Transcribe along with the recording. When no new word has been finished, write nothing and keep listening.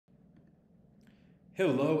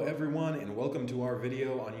Hello everyone and welcome to our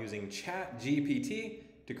video on using ChatGPT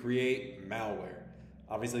to create malware.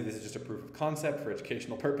 Obviously this is just a proof of concept for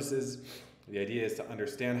educational purposes. The idea is to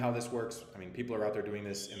understand how this works. I mean, people are out there doing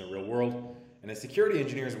this in the real world, and as security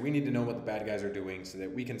engineers we need to know what the bad guys are doing so that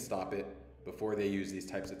we can stop it before they use these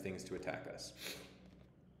types of things to attack us.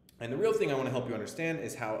 And the real thing I want to help you understand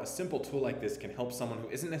is how a simple tool like this can help someone who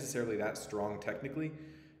isn't necessarily that strong technically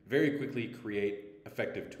very quickly create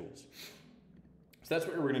effective tools. So that's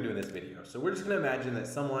what we're going to do in this video. So we're just going to imagine that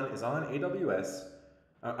someone is on AWS,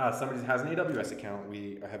 somebody has an AWS account,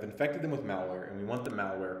 we have infected them with malware, and we want the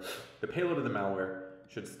malware, the payload of the malware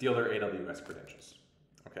should steal their AWS credentials.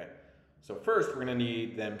 Okay, so first we're going to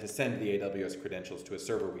need them to send the AWS credentials to a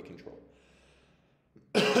server we control.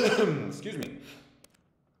 Excuse me.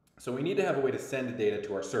 So we need to have a way to send data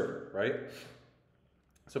to our server, right?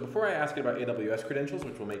 So before I ask it about AWS credentials,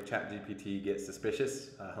 which will make ChatGPT get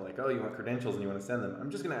suspicious, like, oh, you want credentials and you want to send them, I'm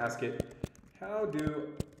just going to ask it, how do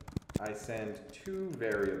I send two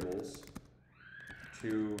variables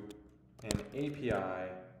to an API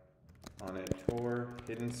on a Tor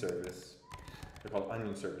hidden service, they're called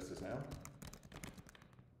onion services now,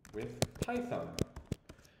 with Python?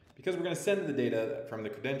 Because we're going to send the data from the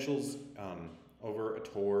credentials over a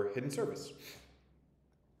Tor hidden service,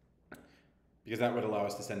 because that would allow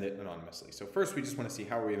us to send it anonymously. So first we just want to see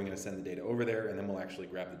how we're even going to send the data over there, and then we'll actually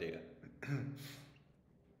grab the data.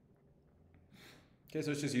 Okay,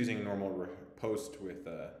 so it's just using a normal post with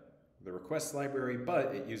the requests library,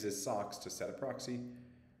 but it uses socks to set a proxy.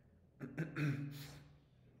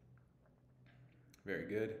 Very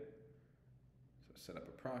good. So set up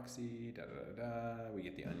a proxy, we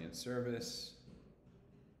get the onion service.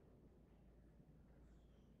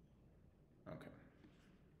 Okay.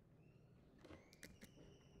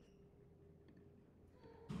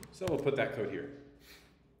 So we'll put that code here.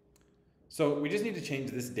 So we just need to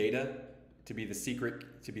change this data to be the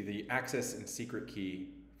secret, to be the access and secret key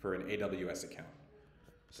for an AWS account.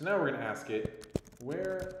 So now we're going to ask it,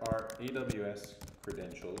 where are AWS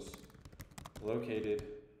credentials located?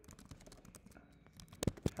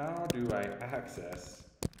 How do I access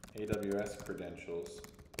AWS credentials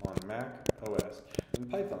on Mac OS in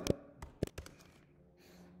Python?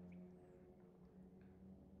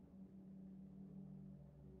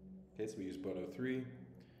 Okay, so we use Boto 3.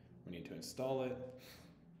 We need to install it,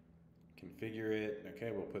 configure it.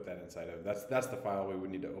 Okay, we'll put that inside of, that's the file we would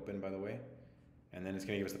need to open, by the way. And then it's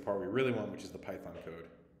going to give us the part we really want, which is the Python code.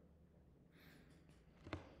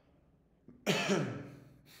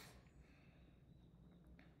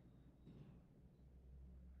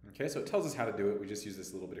 Okay, so it tells us how to do it. We just use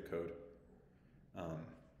this little bit of code.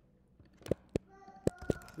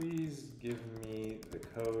 Please give me the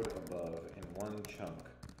code above in one chunk,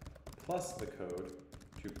 plus the code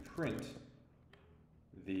to print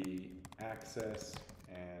the access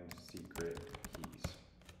and secret keys.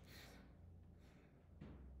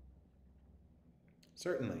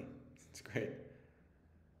 Certainly, it's great.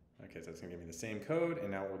 Okay, so it's gonna give me the same code,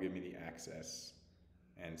 and now it will give me the access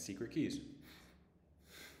and secret keys.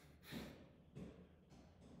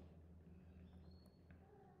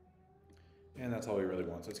 And that's all we really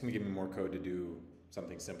want. So it's gonna give me more code to do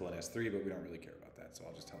something simple in S3, but we don't really care about that. So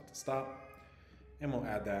I'll just tell it to stop, and we'll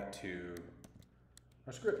add that to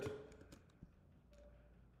our script.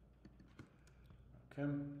 Okay.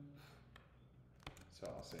 So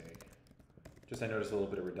I'll say, I noticed a little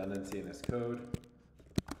bit of redundancy in this code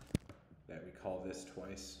that we call this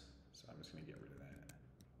twice. So I'm just gonna get rid of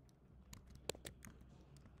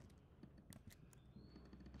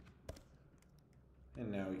that.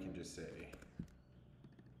 And now we can just say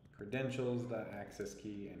credentials.access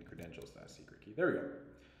key and credentials.secret key. There we go.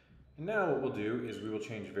 And now what we'll do is we will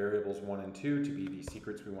change variables 1 and 2 to be the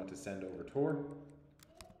secrets we want to send over Tor,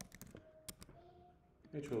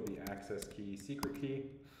 which will be access key, secret key.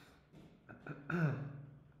 And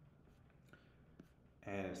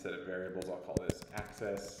instead of variables, I'll call this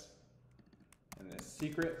access and this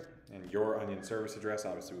secret. And your onion service address,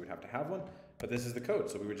 obviously we would have to have one, but this is the code.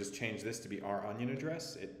 So we would just change this to be our onion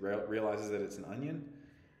address. It realizes that it's an onion.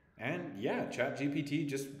 And yeah, ChatGPT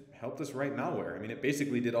just helped us write malware. I mean, it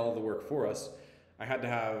basically did all the work for us. I had to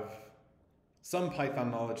have some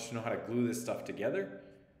Python knowledge to know how to glue this stuff together,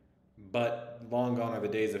 but long gone are the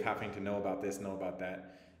days of having to know about this, know about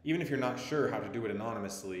that. Even if you're not sure how to do it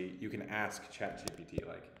anonymously, you can ask ChatGPT,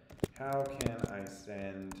 like, how can I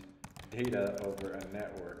send data over a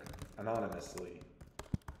network anonymously?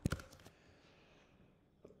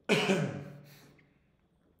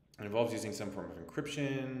 It involves using some form of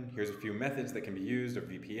encryption. Here's a few methods that can be used, a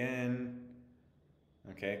VPN.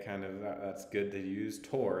 Okay, kind of that's good to use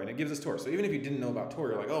Tor, and it gives us Tor. So even if you didn't know about Tor,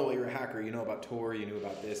 you're like, oh, well, you're a hacker, you know about Tor, you knew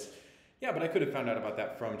about this. Yeah, but I could have found out about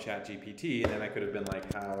that from ChatGPT, and then I could have been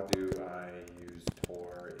like, how do I use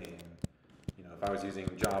Tor in, if I was using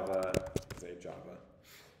Java, say Java.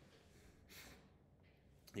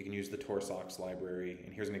 You can use the Tor socks library,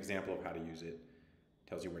 and here's an example of how to use it. It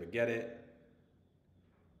tells you where to get it,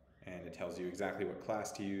 and it tells you exactly what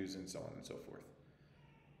class to use, and so on and so forth.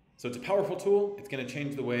 So it's a powerful tool. It's going to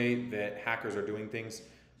change the way that hackers are doing things.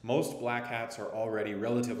 Most black hats are already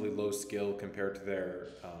relatively low skill compared to their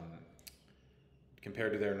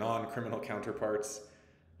non-criminal counterparts.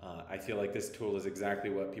 I feel like this tool is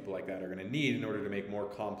exactly what people like that are going to need in order to make more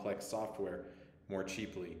complex software more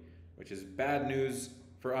cheaply, which is bad news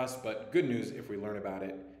for us, but good news if we learn about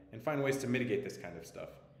it and find ways to mitigate this kind of stuff.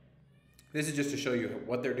 This is just to show you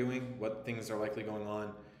what they're doing, what things are likely going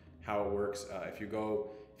on, how it works. If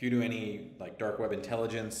you do any like dark web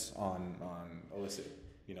intelligence on illicit,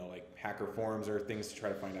 like hacker forums or things to try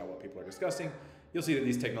to find out what people are discussing, you'll see that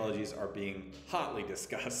these technologies are being hotly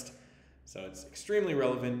discussed. So it's extremely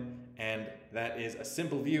relevant, and that is a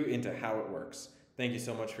simple view into how it works. Thank you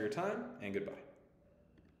so much for your time, and goodbye.